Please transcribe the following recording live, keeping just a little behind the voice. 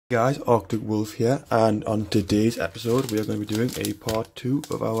Guys, Arctic Wolf here, and on today's episode we are going to be doing a part 2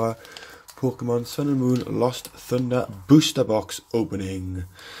 of our Pokemon Sun and Moon Lost Thunder booster box opening.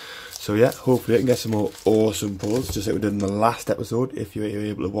 So yeah, hopefully I can get some more awesome pulls, just like we did in the last episode. If you were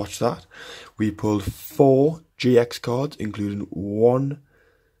able to watch that, we pulled 4 GX cards, including 1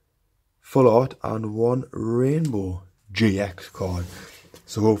 full art and 1 rainbow GX card.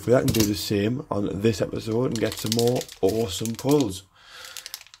 So hopefully I can do the same on this episode and get some more awesome pulls.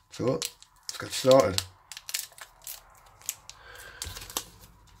 So, let's get started.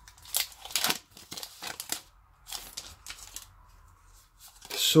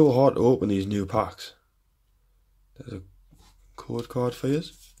 It's so hard to open these new packs. There's a code card for you.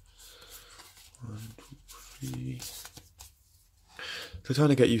 1, 2, 3. So trying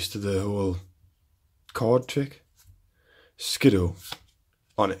to get used to the whole card trick. Skiddo,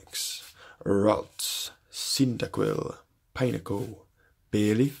 Onix, Ralts, Cyndaquil, Pineco,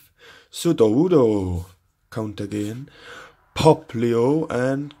 Bayleaf, Sudowoodo, Countergain, Poplio,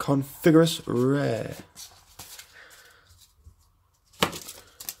 and Configurus Rare.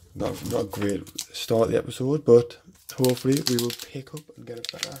 Not a great start of the episode, but hopefully we will pick up and get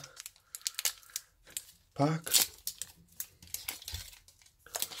a better pack.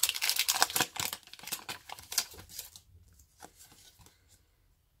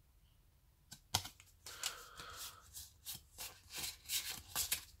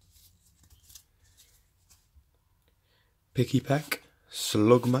 Pikipek,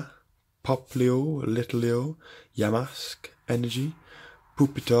 Slugma, Poplio, Litleo, Yamask, Energy,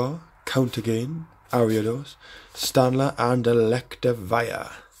 Pupitar, Countergain, Ariados, Stanler, and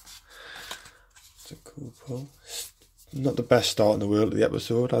Electivire. It's a cool pull. Not the best start in the world of the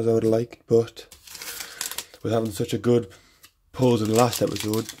episode, as I would like, but with having such a good pulls in the last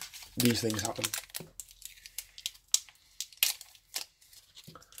episode, these things happen.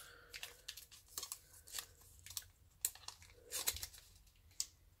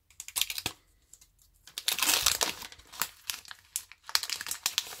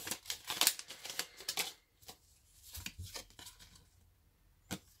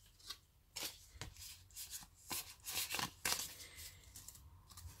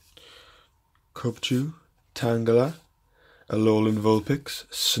 Cubchoo, Tangela, Alolan Vulpix,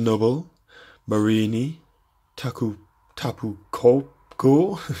 Snubbull, Marini, Tapu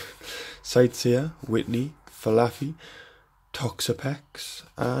Koko, Sightseer, Whitney, Falafi, Toxapex,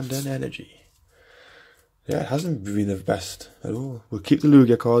 and an Energy. Yeah, it hasn't been the best at all. We'll keep the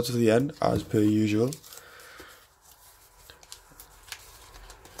Lugia cards to the end, as per usual.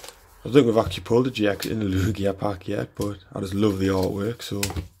 I don't think we've actually pulled a GX in the Lugia pack yet, but I just love the artwork, so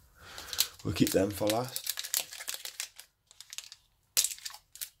we'll keep them for last.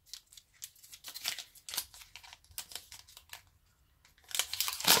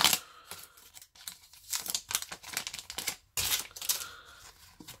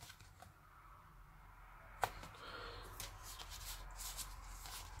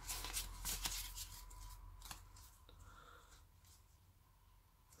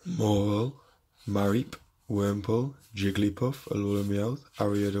 Morelull, Mareep, Wurmple, Jigglypuff, Alola Meowth,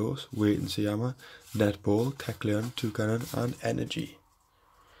 Ariados, Wait-and-See-Hammer, Netball, Kecleon, Toucannon, and Energy.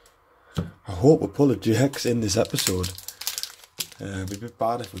 I hope we pull a GX in this episode. It'd be a bit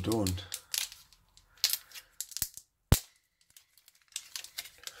bad if we don't.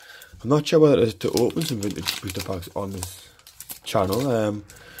 I'm not sure whether to open some vintage booster packs on this channel. I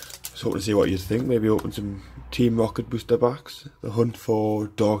was hoping to see what you think. Maybe open some Team Rocket booster packs. The hunt for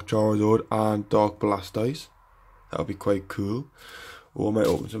Dark Charizard and Dark Blastoise. That would be quite cool. Or I might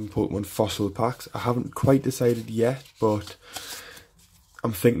open some Pokemon Fossil packs. I haven't quite decided yet, but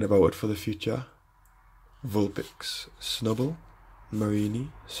I'm thinking about it for the future. Vulpix, Snubbull, Marini,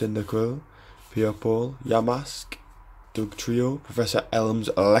 Cyndaquil, Pierpol, Yamask, Dugtrio, Professor Elm's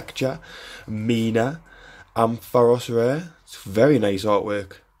Lecture, Mina, Ampharos Rare. It's very nice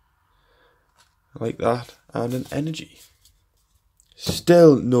artwork. I like that. And an Energy.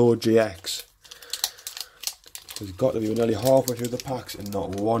 Still no GX. There's got to be nearly halfway through the packs and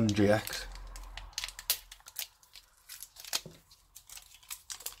not one GX.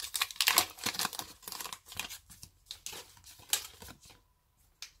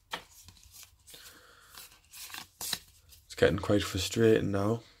 It's getting quite frustrating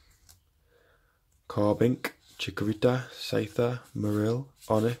now. Carbink, Chikorita, Scyther, Marill,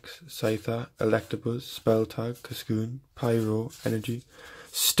 Onix, Scyther, Electabuzz, Spelltag, Cascoon, Pyro, Energy.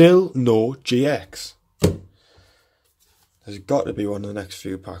 Still no GX. There's got to be one in the next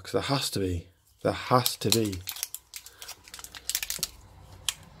few packs. There has to be. There has to be.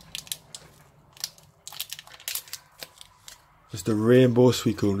 Just the rainbow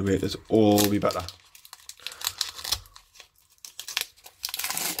Suicune to make this all be better.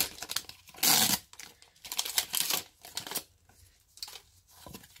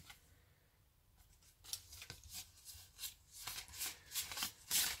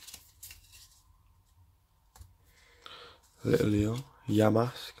 Little Leo,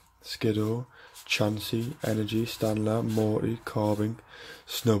 Yamask, Skiddo, Chansey, Energy, Stanler, Morty, Carbink,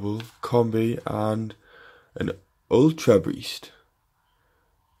 Snubbull, Combi, and an Ultra Beast.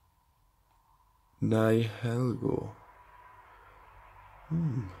 Nihilego.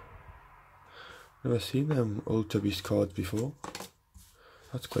 Never seen them Ultra Beast cards before.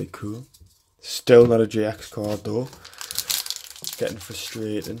 That's quite cool. Still not a GX card though. Getting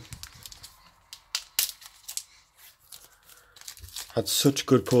frustrating. Had such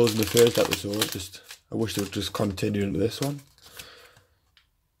good pulls in the first episode, I wish they would just continue into this one.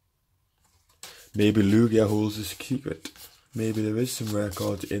 Maybe Lugia holds the secret. Maybe there is some rare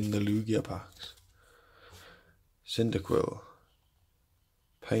cards in the Lugia packs. Cyndaquil,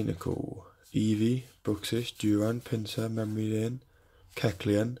 Pineco, Eevee, Bruxish, Durant, Pinsir, Memory Lane,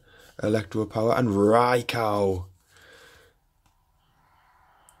 Kecleon, Electro Power, and Raikou.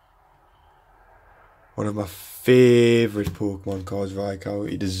 One of my favourite Pokemon cards, Raikou.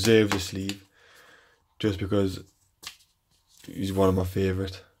 He deserves a sleeve just because he's one of my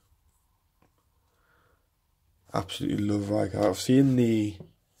favourite. Absolutely love Raikou. I've seen the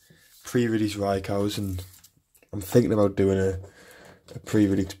pre-release Raikous and I'm thinking about doing a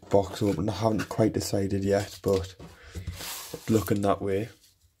pre-release box open. I haven't quite decided yet, but it's looking that way.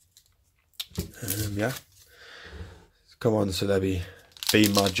 Yeah. Come on, Celebi.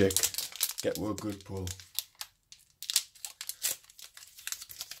 Be magic. Get a good pull.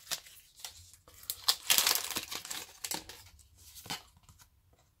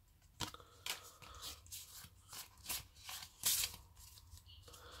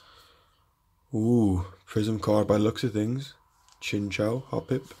 Ooh, Prism card by looks of things. Chinchou,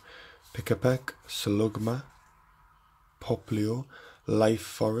 Hoppip, Pick-a-Peck, Slugma, Poplio, Life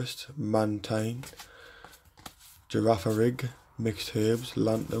Forest, Mantine, Girafarig, Mixed Herbs,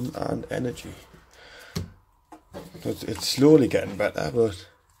 Lantum, and Energy. It's slowly getting better, but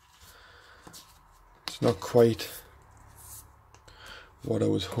it's not quite what I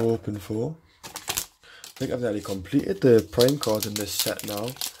was hoping for. I think I've nearly completed the prime cards in this set now.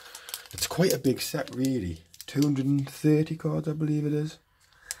 It's quite a big set, really. 230 cards, I believe it is.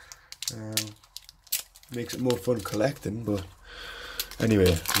 Makes it more fun collecting, but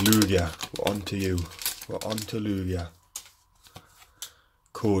anyway, Lugia, we're on to you. We're on to Lugia.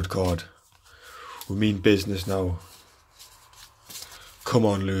 Code card. We mean business now. Come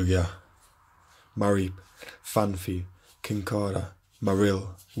on, Lugia. Mareep, Fanfi, Kinkada,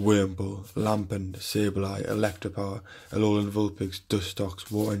 Marill, Wurmple, Lampent, Sableye, Electropower, Alolan Vulpix, Dustox,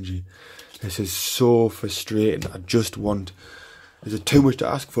 Warengi. This is so frustrating. I just want... Is it too much to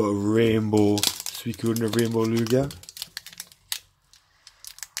ask for a rainbow Suicune and a rainbow Lugia?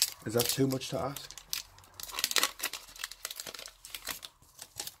 Is that too much to ask?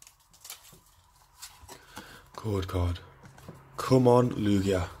 Code card. Come on,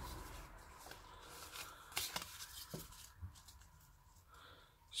 Lugia.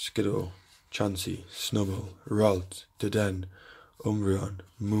 Skiddo, Chansey, Snubbull, Ralt, Deden, Umbreon,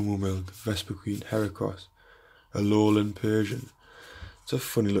 Moo Milk, Vespiquen, Heracross, Alolan Persian. It's a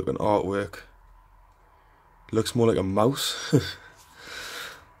funny looking artwork. Looks more like a mouse.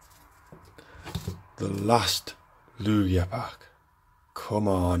 The last Lugia pack. Come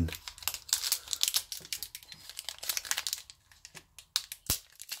on.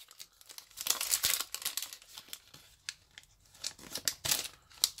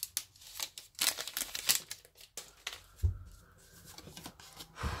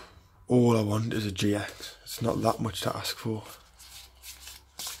 All I want is a GX. It's not that much to ask for.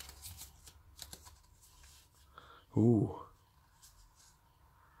 Ooh.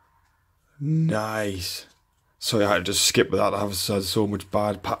 Nice. Sorry, I had to just skip that. I've had so much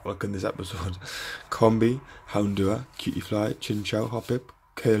bad pack luck in this episode. Combi, Houndour, Cutiefly, Chinchou, Hoppip,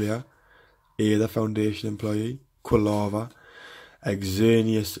 Curlier, Aether Foundation Employee, Quilava,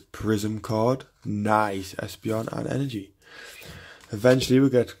 Xerneas Prism card, nice, Espeon and Energy. Eventually we'll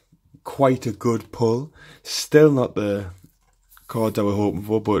get quite a good pull. Still not the cards I were hoping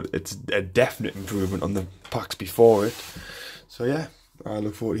for, but it's a definite improvement on the packs before it. So yeah, I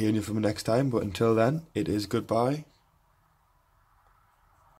look forward to hearing you from you next time, but until then, it is goodbye.